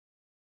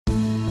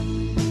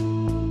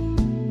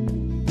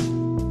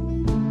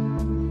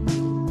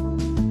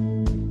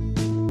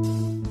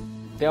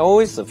There are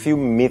always a few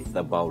myths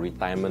about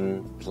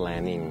retirement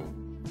planning.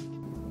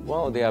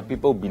 Well, there are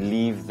people who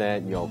believe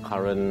that your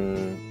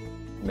current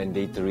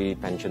mandatory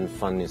pension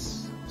fund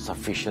is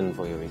sufficient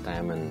for your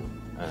retirement,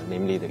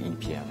 namely the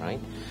EPF, right?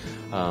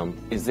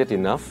 Is it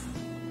enough?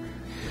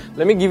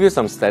 Let me give you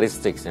some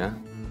statistics. Yeah?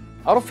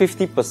 Out of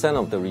 50%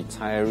 of the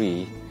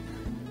retiree,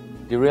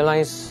 they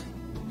realize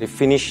they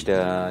finish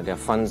their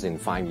funds in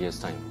 5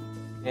 years' time.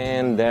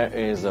 And there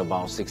is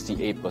about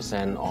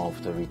 68%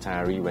 of the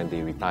retiree, when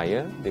they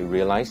retire, they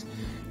realize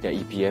their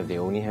EPF, they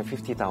only have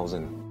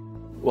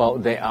 50,000. Well,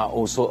 there are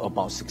also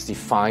about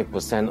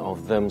 65%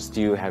 of them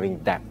still having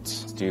debt,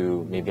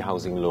 still maybe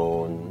housing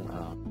loan,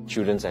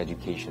 children's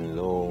education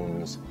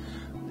loans,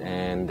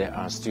 and there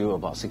are still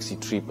about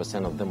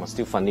 63% of them are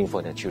still funding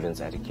for their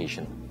children's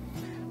education.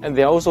 And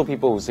there are also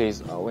people who say,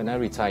 when I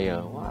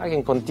retire, well, I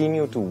can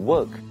continue to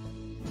work.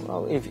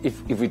 Well,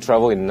 if we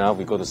travel enough,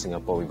 we go to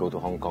Singapore, we go to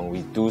Hong Kong,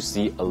 we do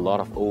see a lot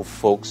of old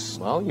folks.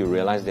 Well, you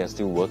realize they're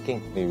still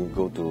working. You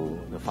go to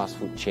the fast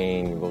food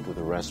chain, you go to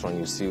the restaurant,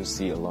 you still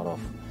see a lot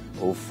of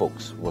old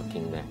folks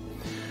working there.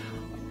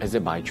 Is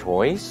it by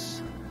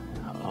choice?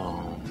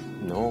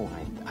 No,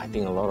 I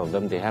think a lot of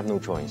them, they have no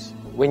choice.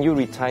 When you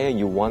retire,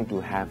 you want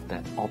to have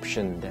that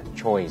option, that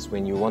choice.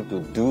 When you want to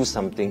do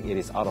something, it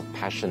is out of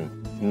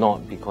passion,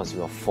 not because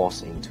you are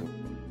forced into.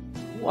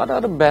 What are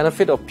the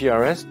benefits of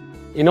PRS?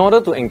 In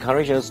order to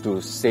encourage us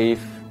to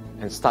save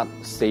and start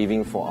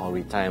saving for our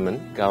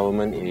retirement,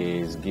 government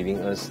is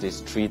giving us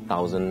this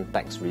 3,000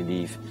 tax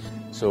relief.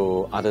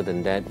 So other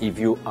than that, if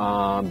you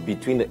are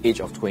between the age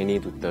of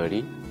 20 to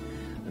 30,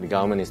 the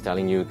government is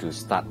telling you to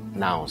start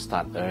now,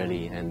 start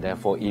early. And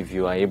therefore, if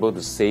you are able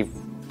to save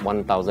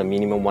 1,000,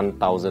 minimum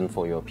 1,000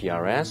 for your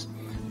PRS,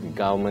 the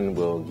government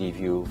will give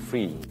you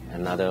free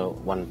another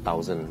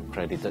 1,000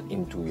 credited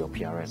into your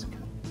PRS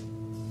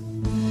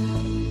account.